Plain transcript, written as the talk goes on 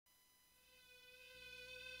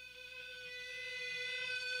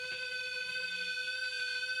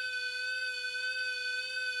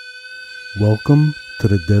Welcome to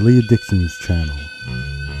the Deadly Addictions channel.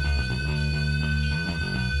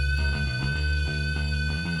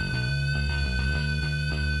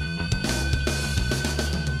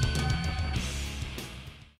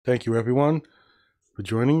 Thank you everyone for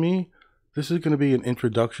joining me. This is going to be an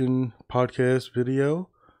introduction podcast video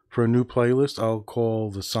for a new playlist I'll call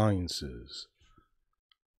The Sciences.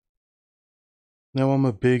 Now, I'm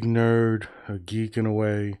a big nerd, a geek in a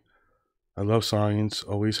way. I love science,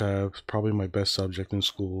 always have. It's probably my best subject in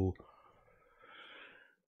school.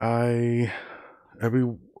 I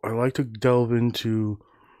like to delve into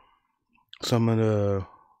some of the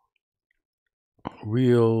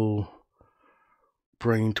real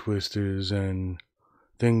brain twisters and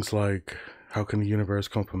things like how can the universe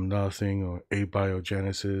come from nothing or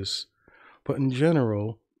abiogenesis. But in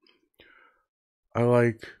general, I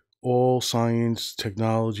like all science,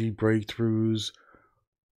 technology breakthroughs,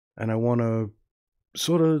 and I want to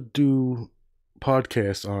sort of do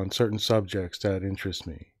podcasts on certain subjects that interest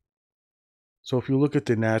me. So if you look at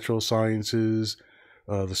the natural sciences,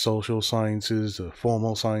 the social sciences, the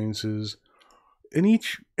formal sciences, in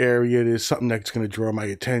each area there's something that's going to draw my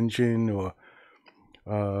attention, or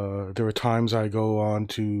there are times I go on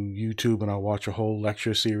to YouTube and I'll watch a whole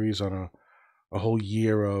lecture series on a whole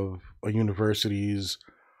year of a university's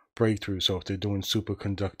breakthrough. So if they're doing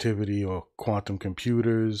superconductivity or quantum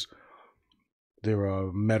computers, there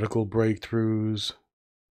are medical breakthroughs.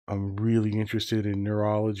 I'm really interested in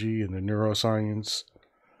neurology and the neuroscience.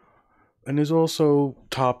 And there's also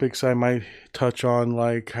topics I might touch on,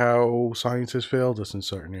 like how science has failed us in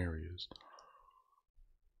certain areas.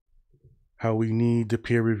 How we need the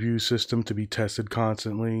peer review system to be tested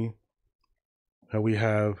constantly. How we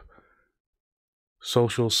have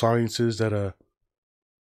social sciences that are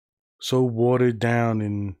so watered down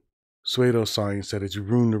in pseudoscience that it's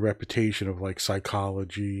ruined the reputation of like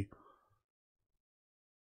psychology.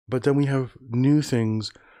 But then we have new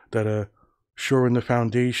things that are shoring the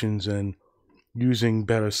foundations and using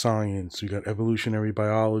better science. We got evolutionary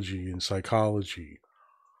biology and psychology.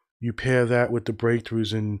 You pair that with the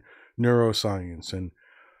breakthroughs in neuroscience and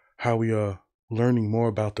how we are learning more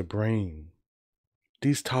about the brain.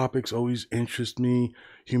 These topics always interest me.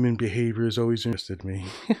 Human behavior has always interested me.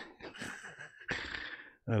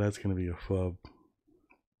 Oh, that's going to be a flub.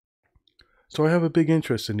 So I have a big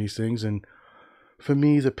interest in these things, and for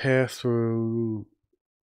me, the path through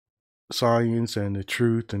science and the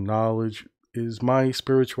truth and knowledge is my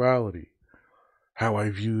spirituality. How I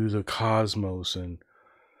view the cosmos and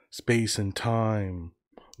space and time,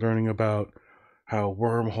 learning about how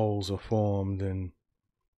wormholes are formed and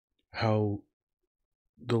how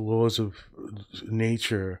the laws of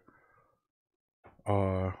nature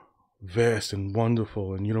are vast and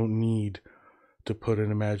wonderful, and you don't need to put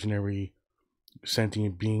an imaginary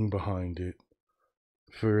sentient being behind it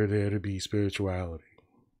for there to be spirituality.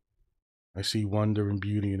 I see wonder and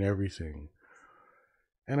beauty in everything.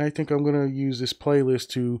 And I think I'm going to use this playlist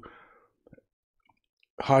to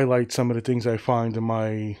highlight some of the things I find in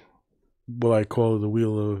my, what I call the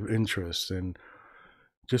wheel of interest. And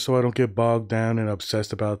just so I don't get bogged down and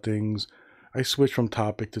obsessed about things, I switch from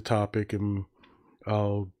topic to topic, and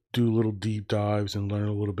I'll do little deep dives and learn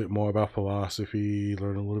a little bit more about philosophy,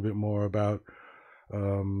 learn a little bit more about,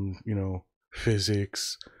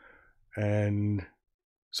 physics. And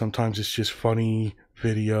sometimes it's just funny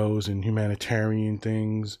videos and humanitarian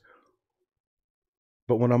things.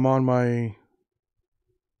 But when I'm on my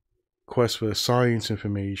quest for science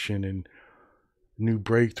information and new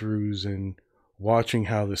breakthroughs and watching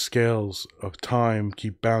how the scales of time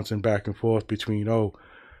keep bouncing back and forth between, oh,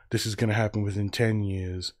 this is going to happen within 10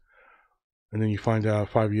 years. And then you find out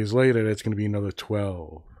 5 years later that's going to be another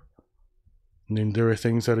 12. And then there are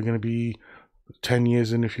things that are going to be 10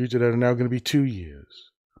 years in the future that are now going to be 2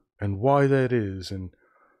 years. And why that is, and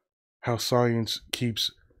how science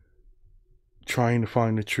keeps trying to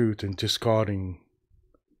find the truth and discarding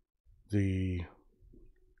the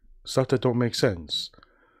stuff that don't make sense.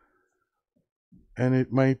 And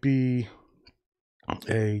it might be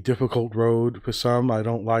a difficult road for some. I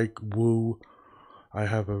don't like woo. I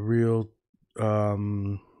have a real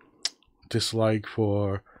dislike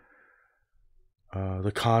for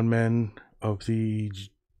the con men of the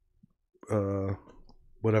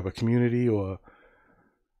whatever community or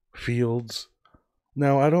fields.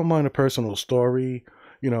 Now, I don't mind a personal story.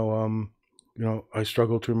 I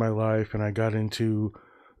struggled through my life and I got into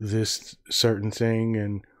this certain thing,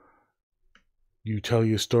 and you tell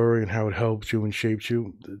your story and how it helped you and shaped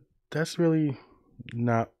you. That's really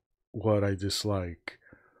not what I dislike.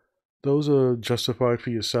 Those are justified for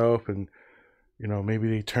yourself, and maybe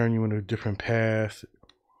they turn you in a different path.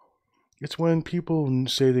 It's when people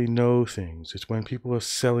say they know things. It's when people are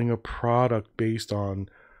selling a product based on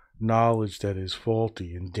knowledge that is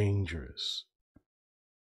faulty and dangerous.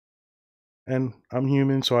 And I'm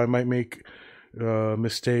human, so I might make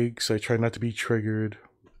mistakes. I try not to be triggered.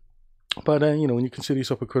 But when you consider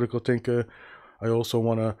yourself a critical thinker, I also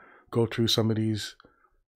want to go through some of these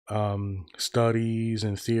studies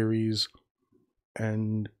and theories,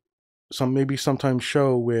 and maybe sometimes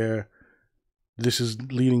show where this is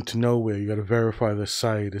leading to nowhere. You got to verify the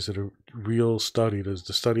site. Is it a real study? Does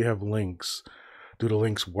the study have links? Do the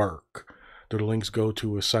links work? Do the links go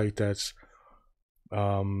to a site that's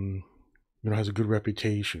has a good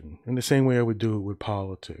reputation? In the same way I would do it with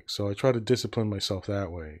politics. So I try to discipline myself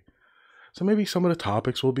that way. So maybe some of the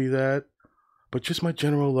topics will be that, but just my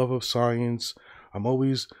general love of science. I'm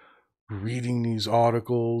always reading these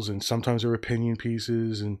articles, and sometimes they're opinion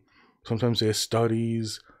pieces, and sometimes they're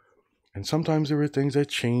studies, and sometimes there are things that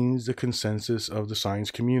change the consensus of the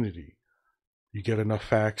science community. You get enough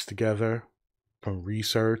facts together from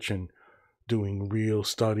research and doing real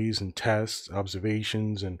studies and tests,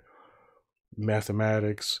 observations, and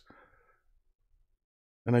mathematics.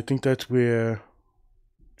 And I think that's where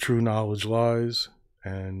true knowledge lies,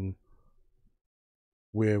 and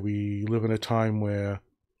where we live in a time where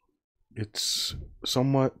it's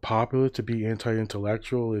somewhat popular to be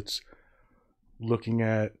anti-intellectual. It's looking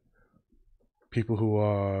at people who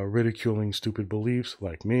are ridiculing stupid beliefs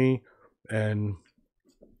like me and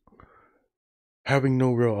having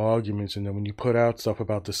no real arguments. And then when you put out stuff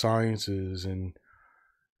about the sciences and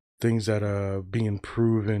things that are being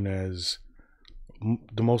proven as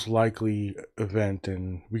the most likely event,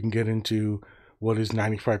 and we can get into what is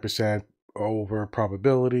 95% over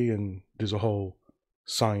probability, and there's a whole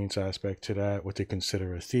science aspect to that, what they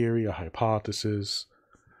consider a theory, a hypothesis.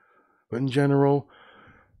 But in general,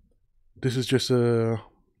 this is just a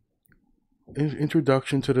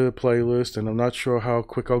introduction to the playlist, and I'm not sure how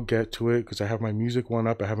quick I'll get to it because I have my music one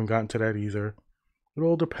up. I haven't gotten to that either. It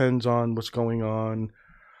all depends on what's going on.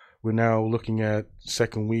 We're now looking at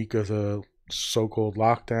second week of the so-called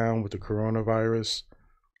lockdown with the coronavirus.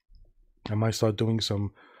 I might start doing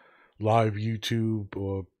some live YouTube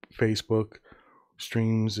or Facebook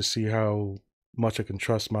streams to see how much I can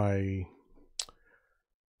trust my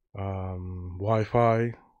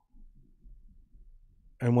Wi-Fi.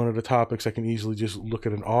 And one of the topics, I can easily just look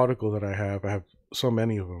at an article that I have. I have so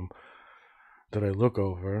many of them that I look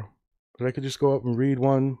over, but I could just go up and read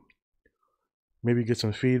one, maybe get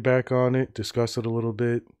some feedback on it, discuss it a little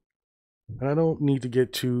bit. And I don't need to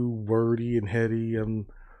get too wordy and heady.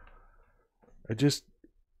 I just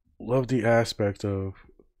love the aspect of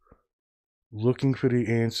looking for the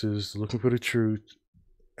answers, looking for the truth,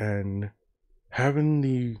 and having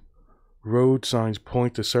the road signs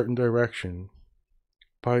point a certain direction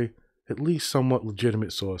by at least somewhat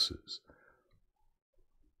legitimate sources.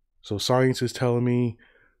 So science is telling me,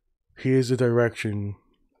 here's the direction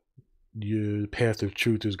your path of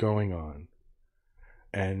truth is going on.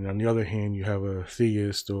 And on the other hand, you have a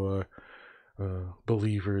theist or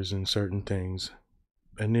believers in certain things.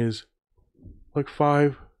 And there's like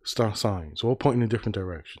 5 signs, all pointing in different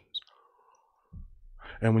directions.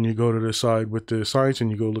 And when you go to the side with the science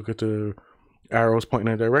and you go look at the arrows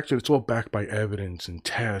pointing in that direction, it's all backed by evidence and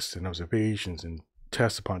tests and observations and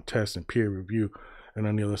test upon test and peer review. And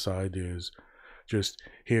on the other side, there's just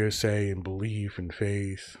hearsay and belief and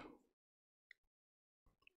faith.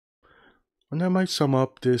 And that might sum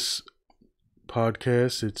up this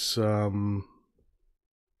podcast. It's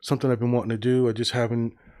something I've been wanting to do. I just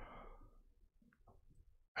haven't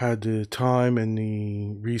had the time and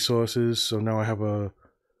the resources. So now I have a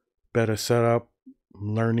better setup.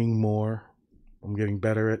 I'm learning more. I'm getting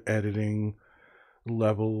better at editing,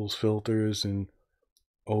 levels, filters, and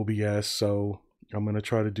OBS. So I'm going to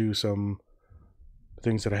try to do some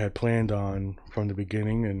things that I had planned on from the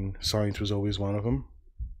beginning, and science was always one of them.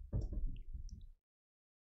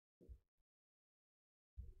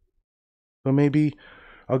 But maybe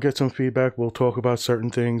I'll get some feedback. We'll talk about certain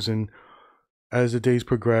things, and as the days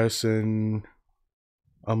progress and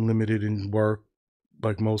I'm limited in work,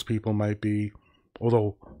 like most people might be,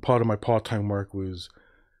 although part of my part-time work was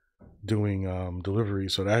doing delivery,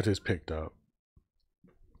 so that just picked up.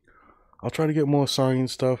 I'll try to get more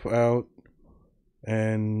science stuff out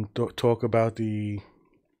and talk about the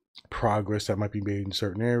progress that might be made in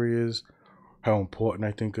certain areas, how important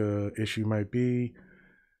I think a issue might be,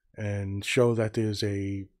 and show that there's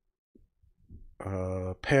a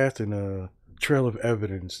path and a trail of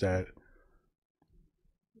evidence that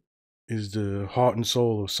is the heart and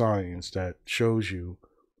soul of science that shows you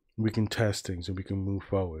we can test things and we can move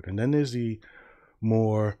forward. And then there's the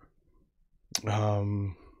more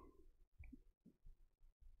um,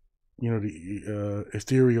 the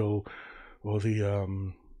ethereal, or the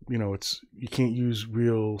it's, you can't use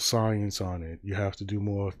real science on it. You have to do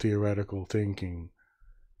more theoretical thinking,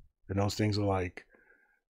 and those things are like,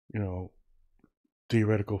 you know,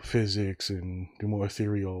 theoretical physics and the more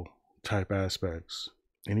ethereal type aspects.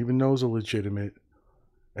 And even those are legitimate,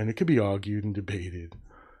 and it could be argued and debated.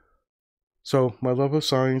 So my love of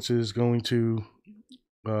science is going to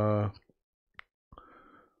uh,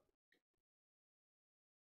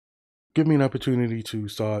 give me an opportunity to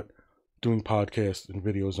start doing podcasts and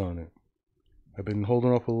videos on it. I've been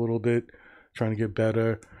holding off a little bit, trying to get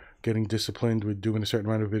better, getting disciplined with doing a certain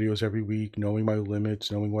amount of videos every week, knowing my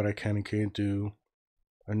limits, knowing what I can and can't do.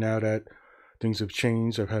 And now that things have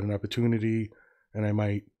changed, I've had an opportunity, and I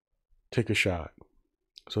might take a shot.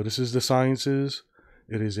 So this is The Sciences.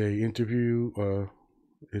 It is a interview.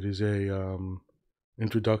 It is a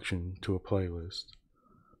introduction to a playlist.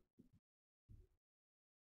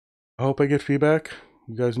 I hope I get feedback.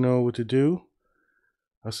 You guys know what to do.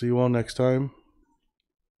 I'll see you all next time.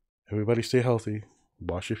 Everybody stay healthy.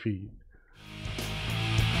 Wash your feet.